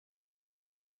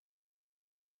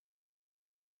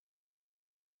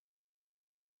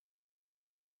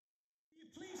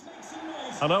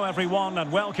Hello everyone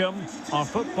and welcome. Our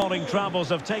footballing travels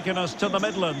have taken us to the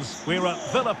Midlands. We're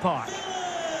at Villa Park.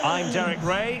 I'm Derek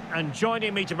Ray, and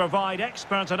joining me to provide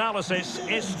expert analysis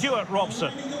is Stuart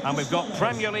Robson. And we've got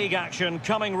Premier League action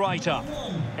coming right up.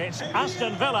 It's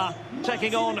Aston Villa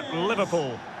taking on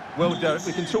Liverpool. Well, Derek,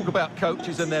 we can talk about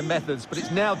coaches and their methods, but it's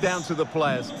now down to the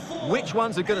players. Which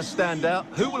ones are going to stand out,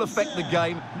 who will affect the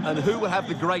game, and who will have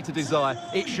the greater desire?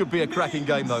 It should be a cracking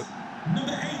game, though.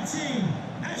 Number 18,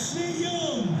 Ashley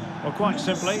Young. Well, quite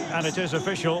simply, and it is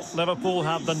official, Liverpool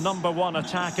have the #1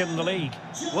 attack in the league.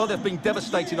 Well, they've been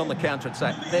devastating on the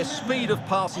counter-attack. Their speed of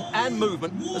passing and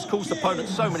movement has caused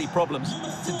opponents so many problems.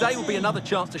 Today will be another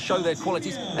chance to show their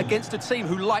qualities against a team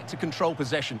who like to control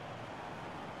possession.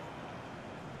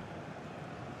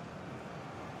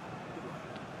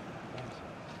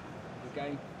 Good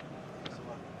game.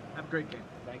 Have a great game.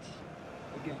 Thanks.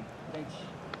 Good game. Thanks.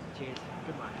 Cheers.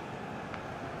 Good luck.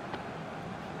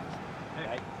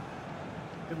 Hey.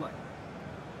 Good luck.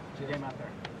 Good game out there.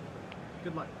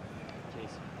 Good luck.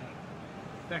 Cheers.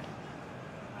 Thank you.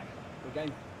 Good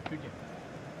game. Good game.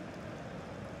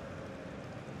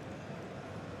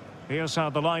 Here's how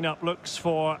the lineup looks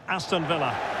for Aston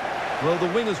Villa. Well, the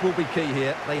wingers will be key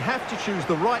here. They have to choose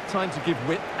the right time to give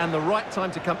width and the right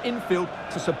time to come infield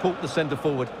to support the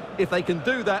centre-forward. If they can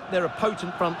do that, they're a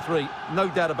potent front three. No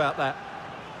doubt about that.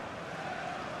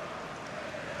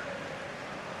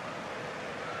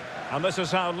 And this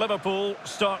is how Liverpool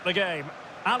start the game.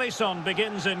 Alisson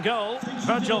begins in goal.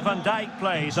 Virgil van Dijk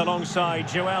plays alongside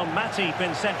Joel Matip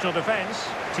in central defence.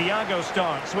 Thiago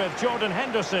starts with Jordan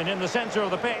Henderson in the centre of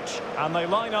the pitch. And they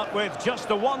line up with just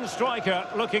the one striker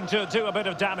looking to do a bit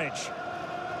of damage.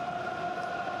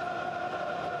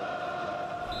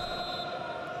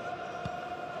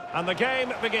 And the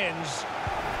game begins.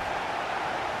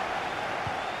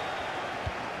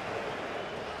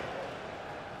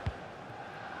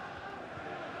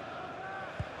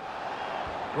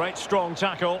 Great strong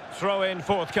tackle, throw in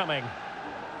forthcoming.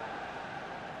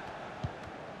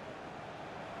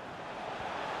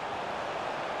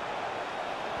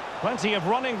 Plenty of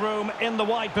running room in the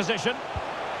wide position.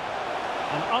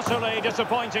 An utterly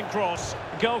disappointing cross,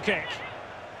 goal kick.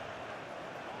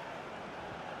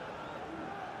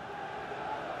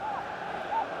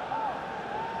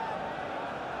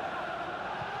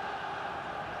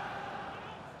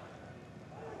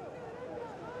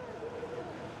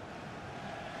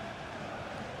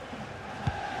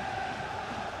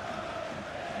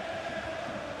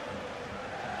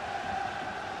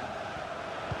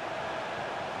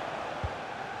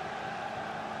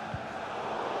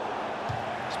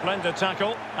 Splendid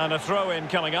tackle and a throw-in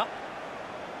coming up.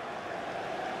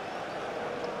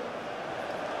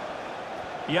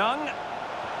 Young.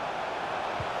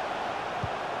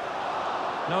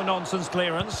 No-nonsense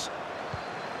clearance.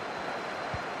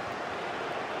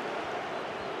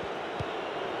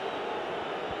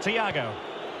 Thiago.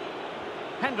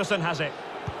 Henderson has it.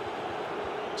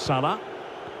 Salah.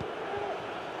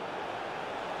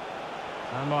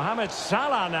 And Mohamed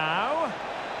Salah now.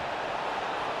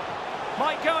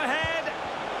 Might go ahead.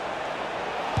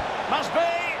 Must be.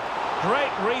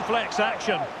 Great reflex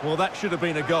action. Well, that should have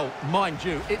been a goal. Mind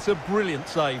you, it's a brilliant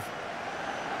save.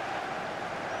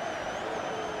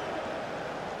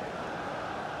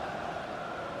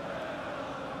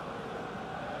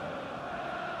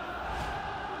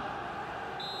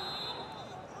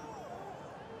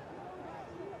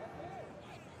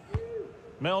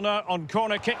 Milner on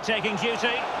corner kick-taking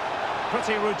duty.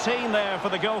 Pretty routine there for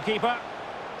the goalkeeper.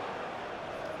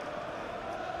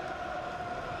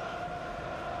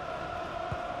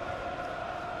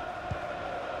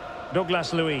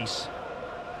 Douglas Luiz.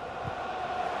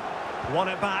 Won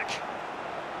it back.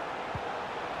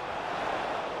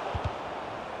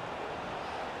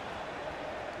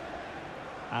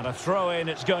 And a throw-in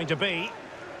it's going to be.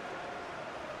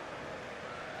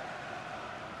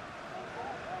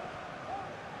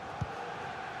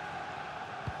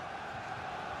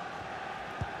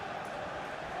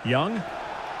 Young.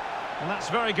 And that's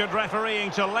very good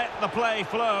refereeing to let the play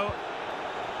flow.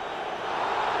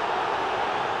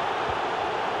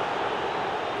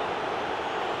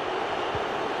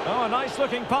 Oh, a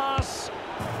nice-looking pass.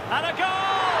 And a goal!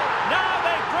 Now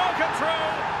they've broken through.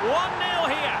 1-0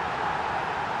 here.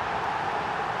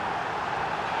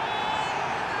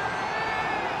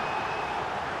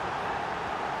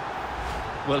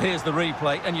 Well, here's the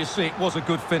replay, and you see it was a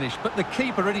good finish. But the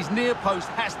keeper at his near post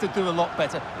has to do a lot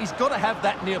better. He's got to have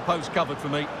that near post covered for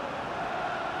me.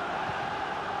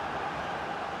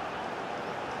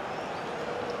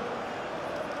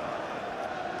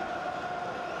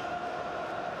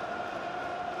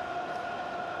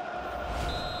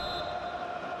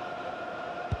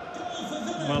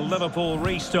 Will Liverpool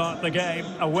restart the game?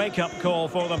 A wake-up call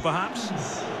for them, perhaps?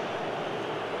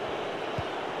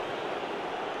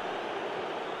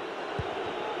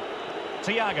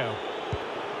 Thiago.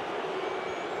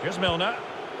 Here's Milner.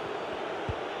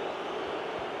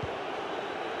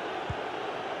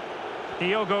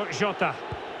 Diogo Jota.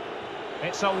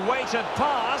 It's a weighted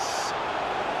pass.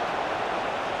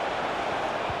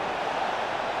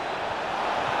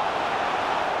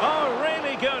 Oh,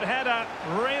 really good header.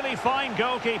 Really fine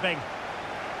goalkeeping.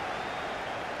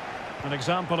 An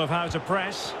example of how to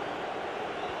press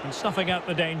and snuffing out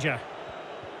the danger.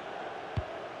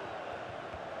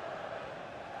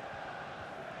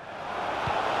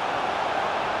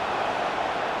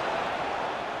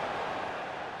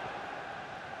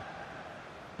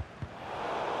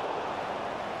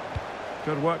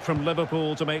 Good work from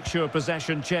Liverpool to make sure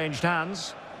possession changed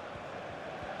hands.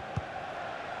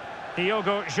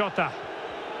 Diogo Jota.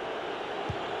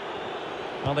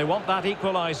 Well, they want that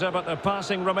equaliser, but their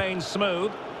passing remains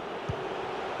smooth.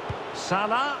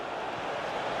 Salah.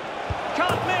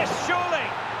 Can't miss, surely.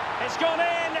 It's gone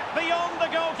in beyond the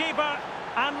goalkeeper,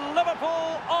 and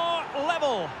Liverpool are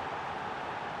level.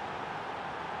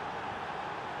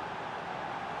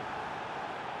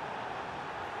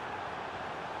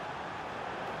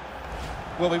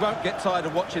 Well, we won't get tired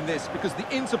of watching this because the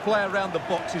interplay around the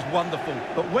box is wonderful.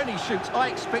 But when he shoots, I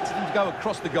expected him to go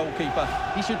across the goalkeeper.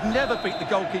 He should never beat the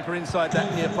goalkeeper inside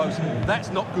that near post.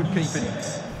 That's not good keeping.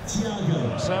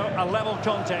 So, a level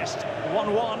contest,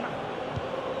 1-1.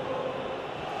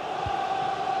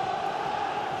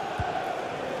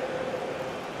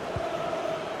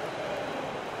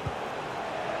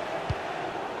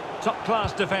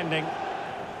 Top-class defending.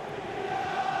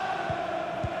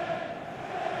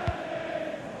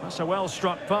 That's a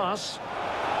well-struck pass.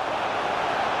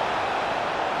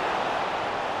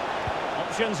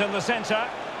 Options in the centre.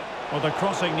 Well, the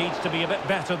crossing needs to be a bit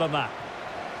better than that.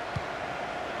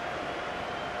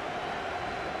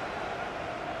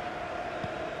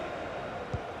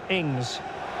 Ings.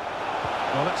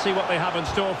 Well, let's see what they have in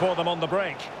store for them on the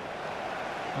break.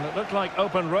 And it looked like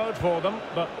open road for them,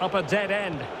 but up a dead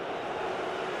end.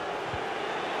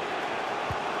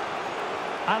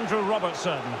 Andrew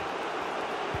Robertson.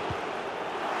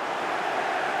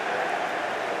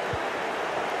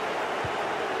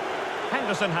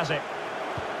 Henderson has it.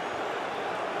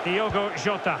 Diogo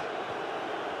Jota.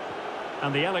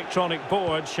 And the electronic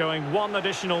board showing 1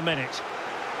 additional minute.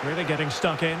 Really getting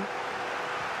stuck in.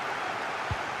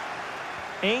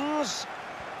 Ings.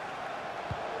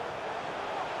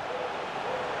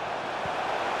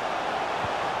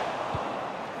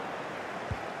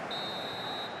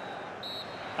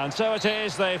 And so it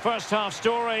is, the first half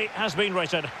story has been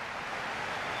written.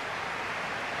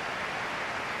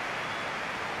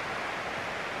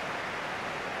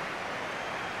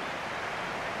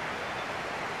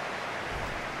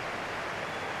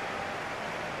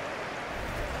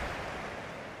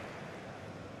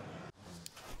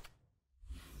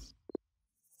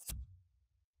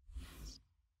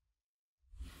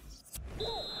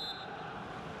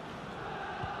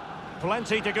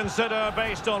 Plenty to consider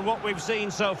based on what we've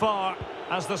seen so far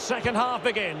as the second half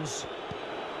begins.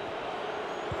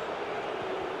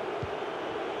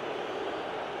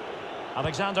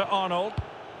 Alexander-Arnold.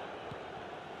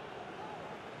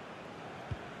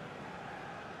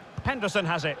 Henderson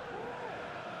has it.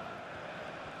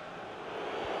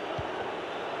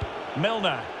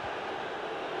 Milner.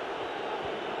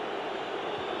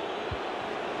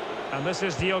 And this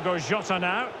is Diogo Jota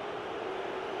now.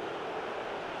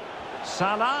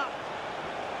 Salah.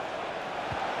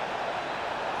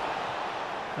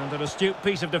 And an astute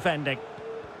piece of defending.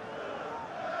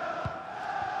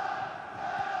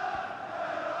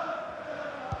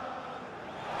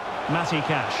 Matty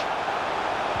Cash.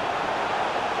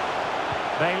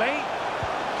 Bailey.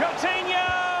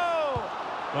 Coutinho!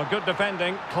 Well, good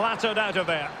defending, clattered out of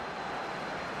there.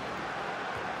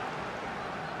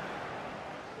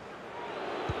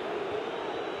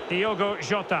 Diogo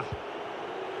Jota.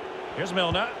 Here's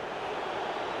Milner.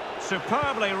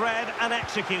 Superbly read and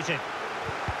executed.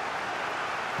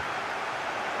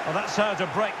 Well, that's how to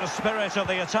break the spirit of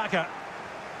the attacker.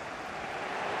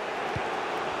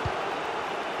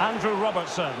 Andrew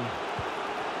Robertson.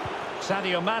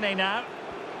 Sadio Mane now.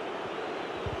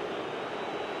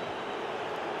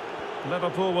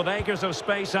 Liverpool with acres of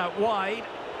space out wide.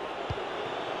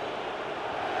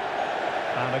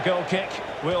 And a goal kick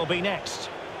will be next.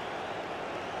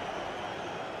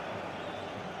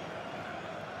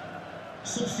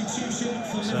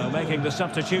 So making the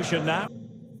substitution now.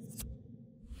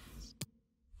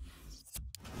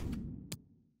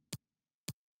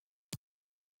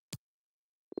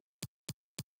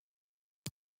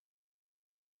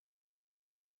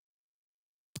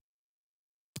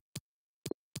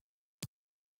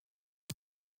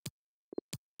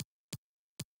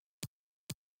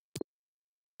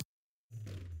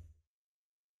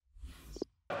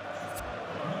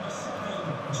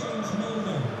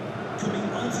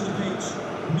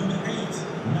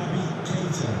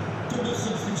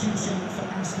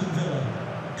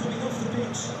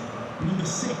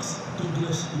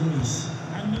 Ruiz.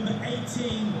 And number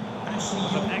 18, Ashley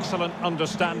Young. An excellent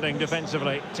understanding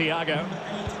defensively, Thiago. Number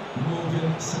 8,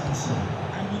 Morgan Sanson.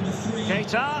 And number 3,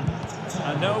 Keita,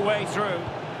 and no way through.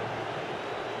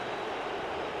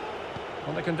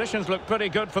 Well, the conditions look pretty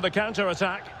good for the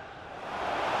counter-attack.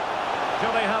 Do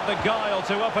they have the guile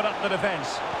to open up the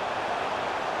defence?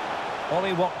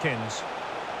 Ollie Watkins.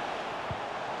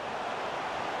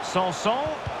 Sanson.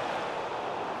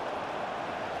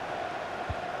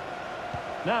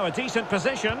 Now a decent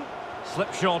position.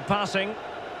 Slipshod passing.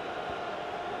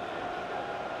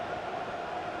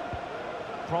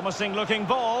 Promising looking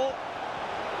ball.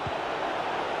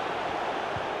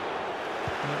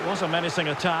 It was a menacing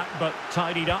attack, but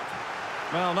tidied up.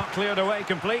 Well, not cleared away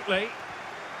completely.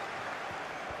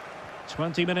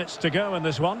 20 minutes to go in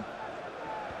this one.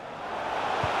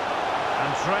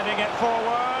 And threading it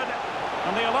forward.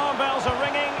 And the alarm bells are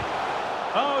ringing.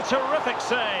 Oh, terrific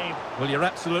save. Well, you're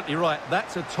absolutely right.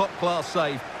 That's a top-class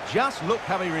save. Just look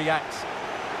how he reacts.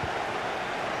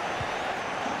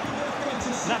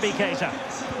 Naby Keita.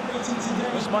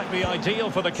 This might be ideal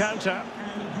for the counter.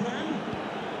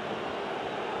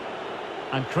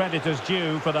 And credit is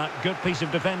due for that good piece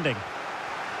of defending.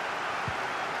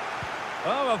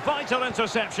 Oh, a vital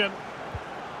interception.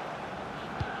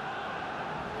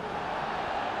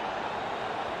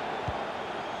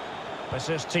 This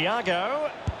is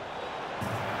Thiago.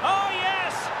 Oh,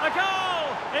 yes! A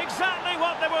goal! Exactly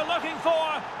what they were looking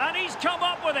for, and he's come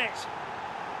up with it.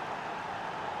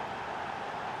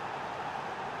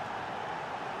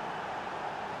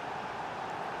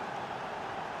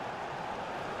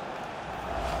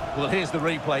 Well, here's the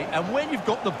replay, and when you've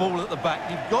got the ball at the back,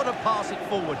 you've got to pass it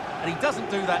forward, and he doesn't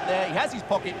do that there. He has his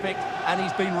pocket picked, and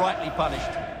he's been rightly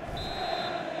punished.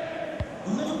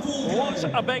 What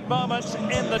a big moment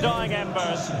in the dying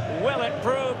embers. Will it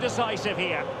prove decisive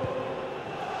here?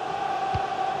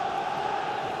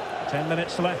 10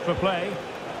 minutes left for play.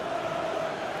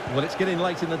 Well, it's getting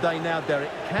late in the day now, Derek.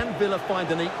 Can Villa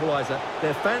find an equaliser?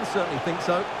 Their fans certainly think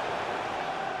so.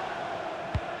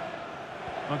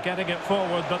 Well, getting it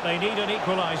forward, but they need an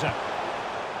equaliser.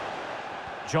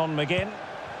 John McGinn.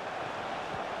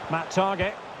 Matt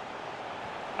Target.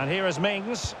 And here is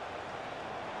Mings.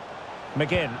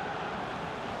 McGinn.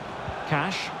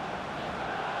 Cash.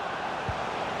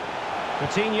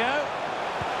 Coutinho.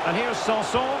 And here's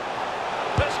Sanson.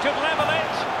 This could level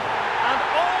it. And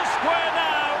all square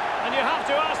now. And you have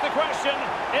to ask the question,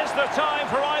 is there time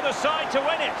for either side to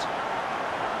win it?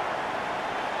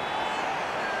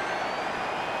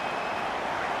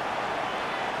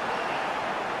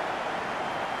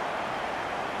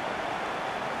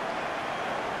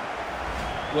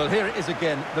 Well, here it is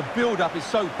again. The build-up is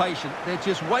so patient. They're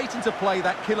just waiting to play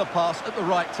that killer pass at the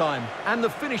right time. And the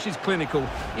finish is clinical.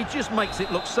 He just makes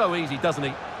it look so easy, doesn't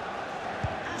he?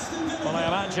 Well, I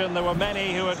imagine there were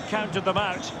many who had counted them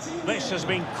out. This has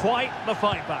been quite the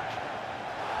fight back.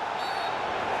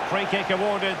 Free kick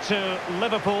awarded to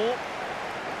Liverpool.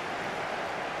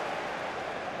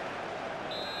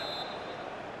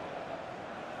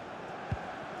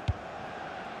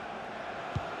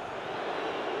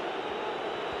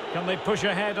 Can they push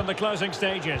ahead in the closing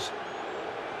stages?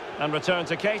 And return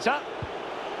to Keita.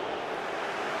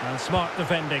 And smart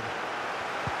defending.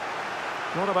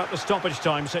 What about the stoppage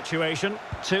time situation?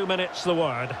 2 minutes the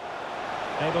word.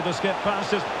 Able to skip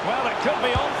past it. Well, it could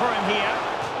be on for him here.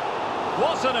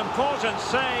 What an important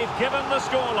save given the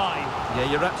scoreline.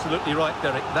 Yeah, you're absolutely right,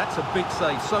 Derek. That's a big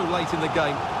save so late in the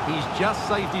game. He's just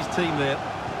saved his team there.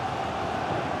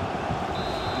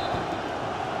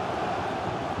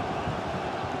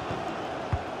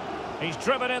 He's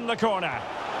driven in the corner.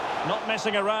 Not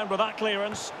messing around with that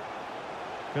clearance.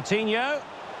 Coutinho.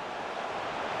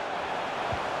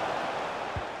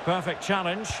 Perfect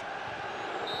challenge.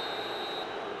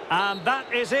 And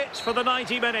that is it for the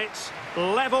 90 minutes.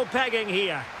 Level pegging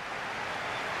here.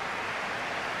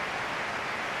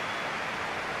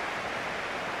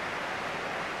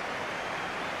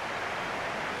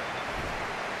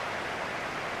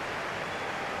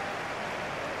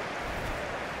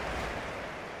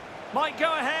 Might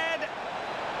go ahead.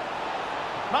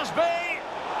 Must be.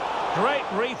 Great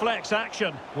reflex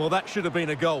action. Well, that should have been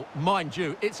a goal. Mind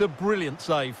you, it's a brilliant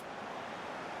save.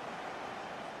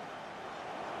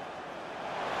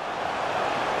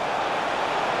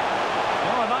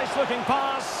 Oh, a nice looking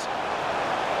pass.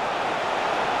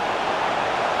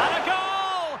 And a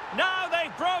goal! Now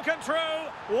they've broken through.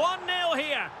 1-0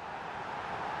 here.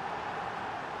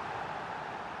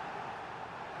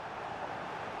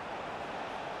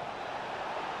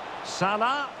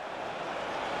 Salah.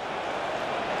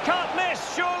 Can't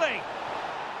miss, surely.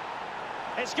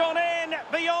 It's gone in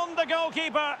beyond the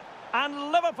goalkeeper,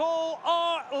 and Liverpool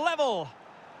are level.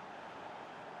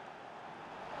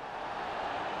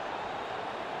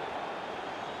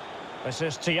 This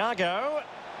is Thiago.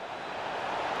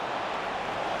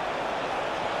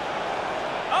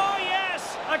 Oh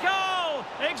yes, a goal!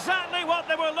 Exactly what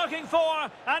they were looking for,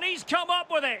 and he's come up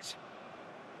with it.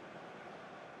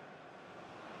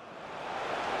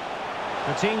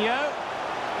 Coutinho,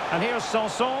 and here's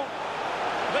Sanson.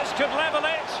 This could level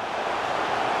it.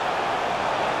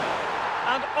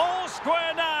 And all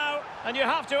square now, and you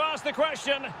have to ask the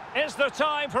question, is there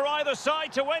time for either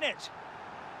side to win it?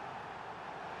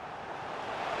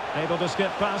 Able to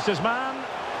skip past his man.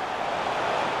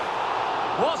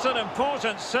 What an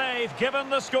important save given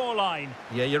the scoreline.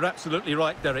 Yeah, you're absolutely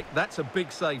right, Derek. That's a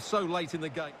big save so late in the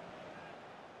game.